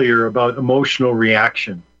earlier about emotional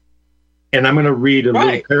reaction. And I'm going to read a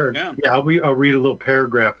little paragraph. Yeah, I'll read a little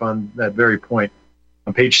paragraph on that very point.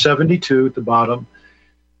 On page 72 at the bottom,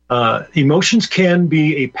 emotions can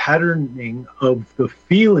be a patterning of the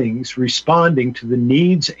feelings responding to the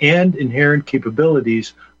needs and inherent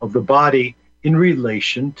capabilities of the body in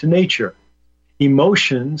relation to nature.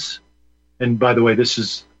 Emotions, and by the way, this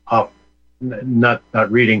is not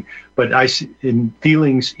reading, but in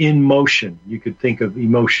feelings in motion. You could think of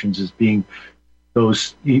emotions as being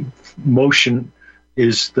those. Motion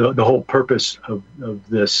is the whole purpose of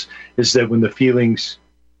this, is that when the feelings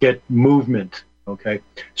get movement. Okay,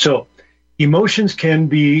 so emotions can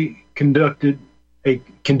be conditioned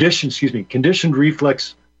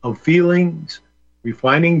reflex of feelings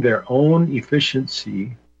refining their own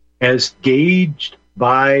efficiency as gauged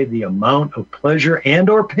by the amount of pleasure and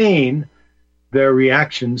or pain their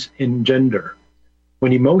reactions engender.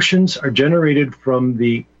 When emotions are generated from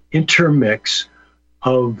the intermix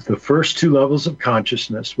of the first two levels of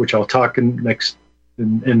consciousness, which I'll talk in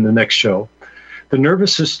the next show, the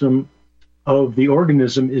nervous system of the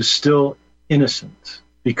organism is still innocent,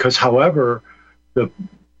 because however the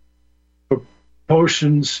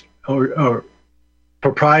proportions or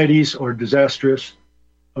proprieties or disastrous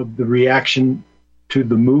of the reaction to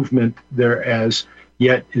the movement, there as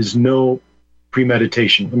yet is no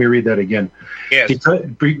premeditation. Let me read that again. Yes.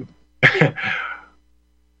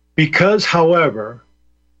 Because however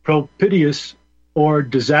propitious or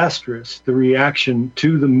disastrous the reaction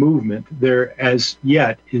to the movement, there as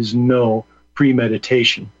yet is no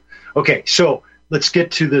premeditation. Okay, so let's get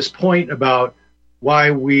to this point about why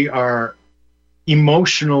we are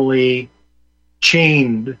emotionally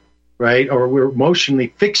chained, right? Or we're emotionally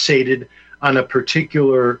fixated on a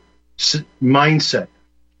particular mindset.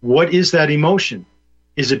 What is that emotion?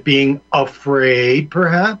 Is it being afraid,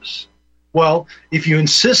 perhaps? Well, if you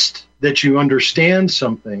insist that you understand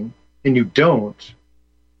something and you don't,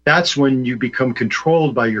 that's when you become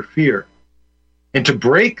controlled by your fear. And to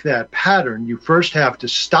break that pattern, you first have to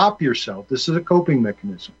stop yourself. This is a coping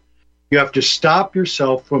mechanism. You have to stop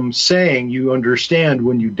yourself from saying you understand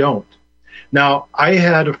when you don't. Now, I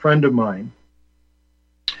had a friend of mine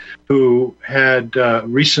who had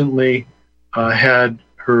recently had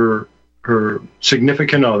her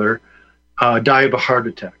significant other die of a heart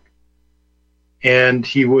attack. And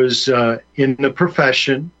he was in a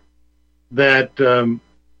profession that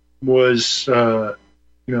was,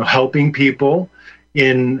 helping people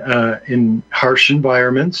in harsh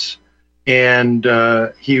environments, and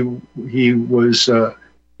he was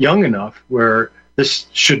young enough where this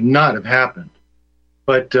should not have happened.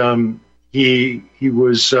 But he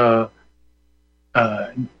was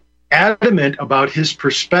adamant about his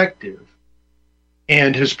perspective,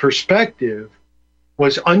 and his perspective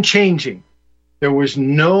was unchanging. There was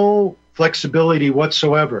no flexibility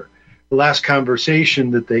whatsoever, the last conversation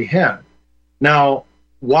that they had. Now,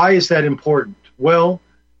 why is that important? Well,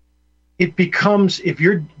 it becomes, if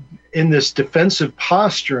you're in this defensive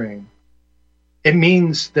posturing, it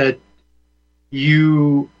means that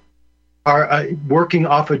you are working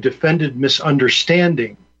off a defended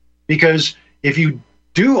misunderstanding. Because if you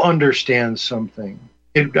do understand something,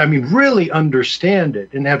 really understand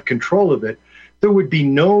it and have control of it, there would be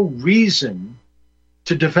no reason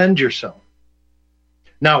to defend yourself.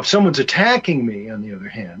 Now, if someone's attacking me, on the other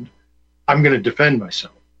hand, I'm going to defend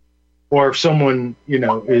myself. Or if someone,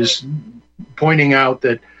 is pointing out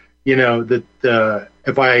that,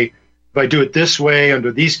 if I do it this way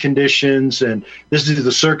under these conditions and this is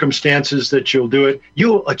the circumstances that you'll do it,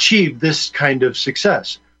 you'll achieve this kind of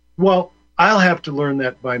success. Well, I'll have to learn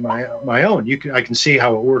that by my own. I can see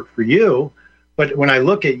how it worked for you, but when I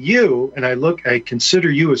look at you and I consider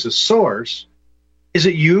you as a source, is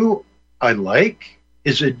it you I like?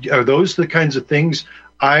 Are those the kinds of things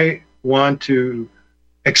I want to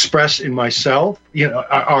express in myself,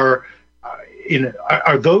 are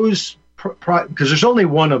those, because there's only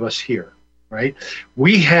one of us here, right?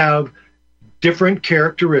 We have different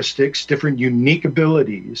characteristics, different unique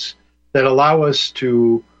abilities that allow us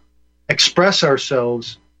to express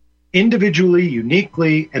ourselves individually,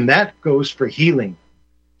 uniquely, and that goes for healing.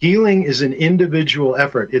 Healing is an individual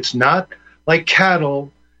effort. It's not like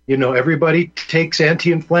cattle. Everybody takes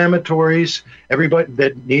anti-inflammatories. Everybody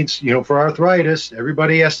that needs, for arthritis,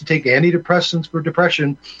 everybody has to take antidepressants for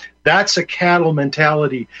depression. That's a cattle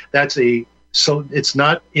mentality. So it's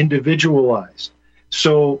not individualized.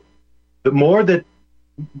 So the more that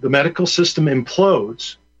the medical system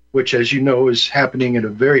implodes, which, as you know, is happening at a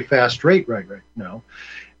very fast rate right now,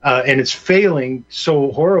 and it's failing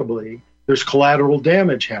so horribly, there's collateral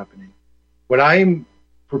damage happening. What I'm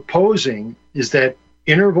proposing is that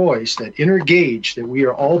inner voice, that inner gauge that we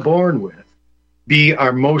are all born with, be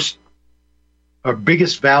our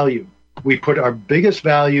biggest value. We put our biggest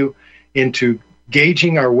value into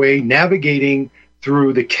gauging our way, navigating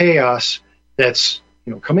through the chaos that's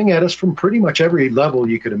coming at us from pretty much every level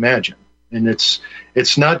you could imagine. And it's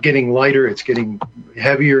not getting lighter, it's getting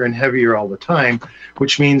heavier and heavier all the time,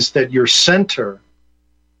 which means that your center,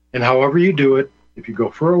 and however you do it, if you go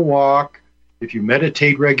for a walk, if you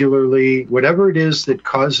meditate regularly, whatever it is that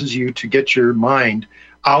causes you to get your mind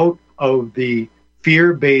out of the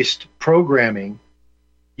fear-based programming,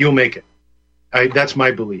 you'll make it. That's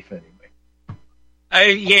my belief anyway.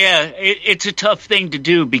 It's a tough thing to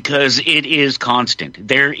do because it is constant.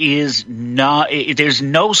 There's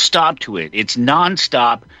no stop to it. It's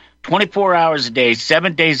nonstop, 24 hours a day,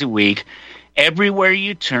 7 days a week. Everywhere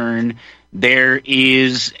you turn, there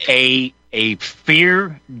is a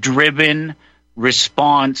fear-driven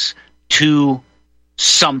response to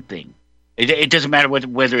something. It doesn't matter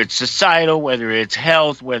whether it's societal, whether it's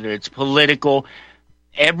health, whether it's political.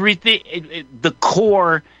 Everything, the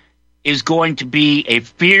core is going to be a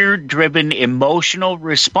fear-driven emotional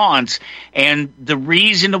response, and the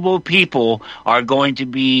reasonable people are going to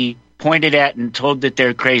be pointed at and told that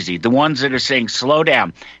they're crazy. The ones that are saying, slow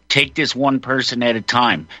down, take this one person at a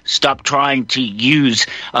time, stop trying to use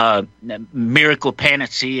miracle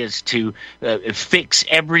panaceas to fix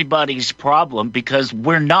everybody's problem, because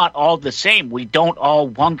we're not all the same. We don't all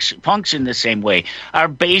function the same way. Our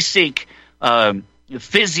basic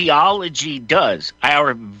physiology does.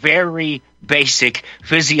 Our very basic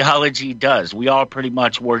physiology does. We all pretty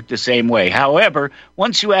much work the same way. However,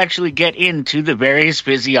 once you actually get into the various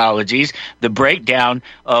physiologies, the breakdown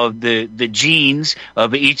of the genes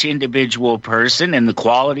of each individual person and the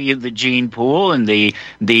quality of the gene pool and the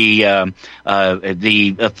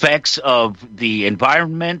effects of the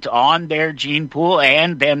environment on their gene pool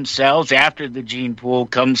and themselves after the gene pool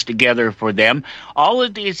comes together for them, all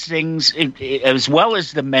of these things, as well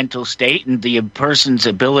as the mental state and the person's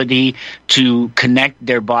ability to connect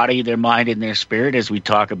their body, their mind, and their spirit, as we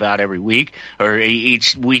talk about every week, or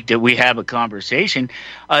each week that we have a conversation,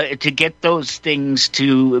 to get those things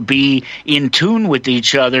to be in tune with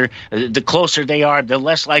each other. The closer they are, the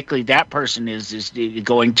less likely that person is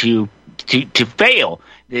going to fail.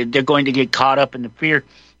 They're going to get caught up in the fear.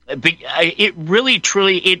 It really,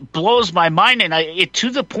 truly, it blows my mind, and to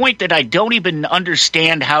the point that I don't even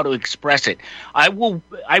understand how to express it. I will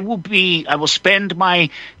spend my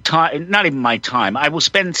time, not even my time, I will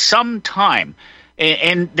spend some time,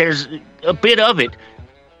 and there's a bit of it,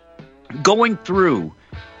 going through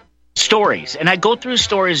stories. And I go through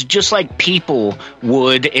stories just like people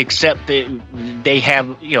would, except that they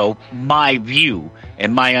have, my view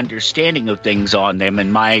and my understanding of things on them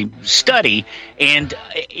and my study, and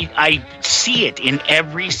I see it in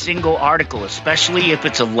every single article, especially if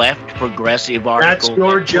it's a left progressive article. That's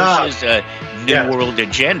your job. Pushes a New World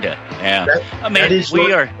agenda. Yeah,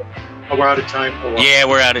 we're out of time. Yeah,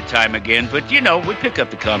 we're out of time again, but we pick up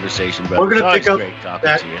the conversation, brother. We're going to pick up great talking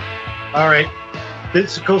that. to you. All right.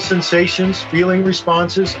 Physical sensations, feeling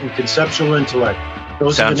responses, and conceptual intellect.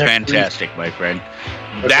 Those sounds fantastic, my friend.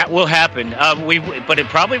 Okay. That will happen. But it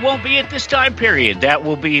probably won't be at this time period.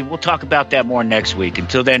 We'll talk about that more next week.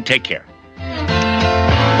 Until then, take care.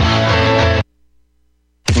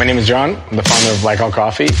 My name is John. I'm the founder of Blackout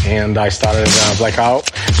Coffee, and I started Blackout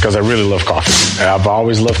because I really love coffee. I've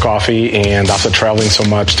always loved coffee, and after traveling so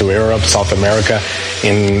much to Europe, South America,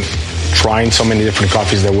 and trying so many different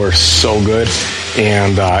coffees that were so good,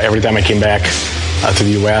 and every time I came back, to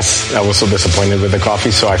the U.S. I was so disappointed with the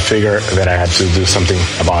coffee, so I figured that I had to do something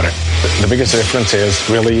about it. The biggest difference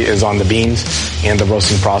is on the beans and the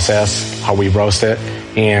roasting process, how we roast it,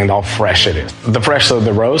 and how fresh it is. The fresher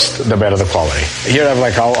the roast, the better the quality. Here I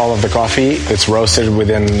have all of the coffee. It's roasted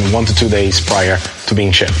within 1 to 2 days prior to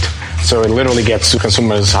being shipped. So it literally gets to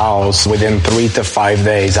consumer's house within 3 to 5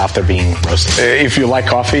 days after being roasted. If you like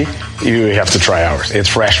coffee, you have to try ours. It's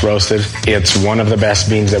fresh roasted. It's one of the best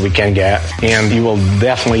beans that we can get, and you will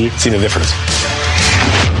definitely see the difference.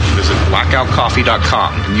 Visit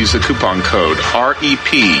blackoutcoffee.com and use the coupon code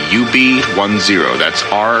REPUB10. That's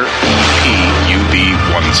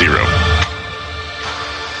REPUB10.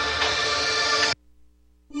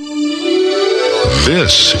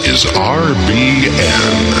 This is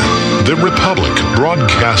RBN, the Republic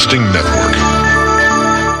Broadcasting Network.